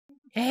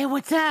Hey,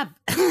 what's up?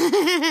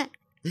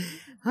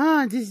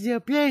 Oh, this is your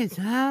place,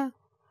 huh?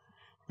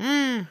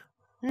 Mm,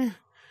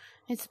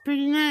 it's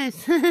pretty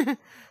nice.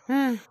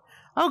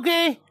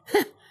 Okay.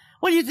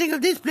 What do you think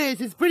of this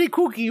place? It's pretty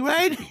kooky,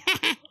 right?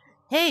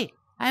 Hey,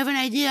 I have an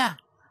idea.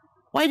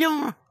 Why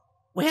don't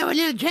we have a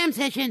little jam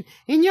session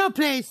in your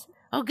place?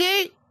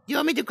 Okay? Do you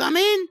want me to come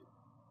in?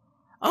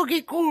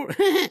 Okay, cool.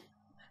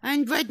 I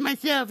invite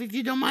myself if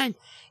you don't mind.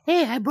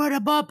 Hey, I brought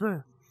a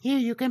bopper. Here,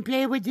 you can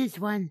play with this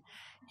one.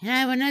 And I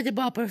have another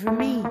bopper for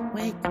me.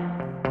 Wait.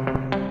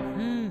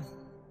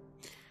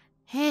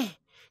 Hey,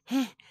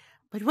 hey.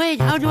 But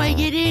wait, how do I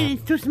get in?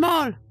 It's too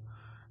small.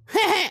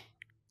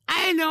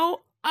 I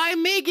know. I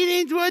make it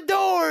into a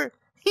door.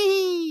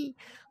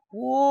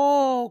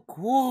 Whoa,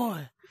 cool.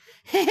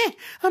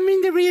 I'm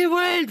in the real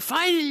world,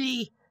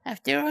 finally.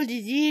 After all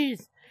these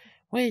years.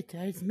 Wait,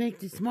 let's make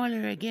this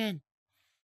smaller again.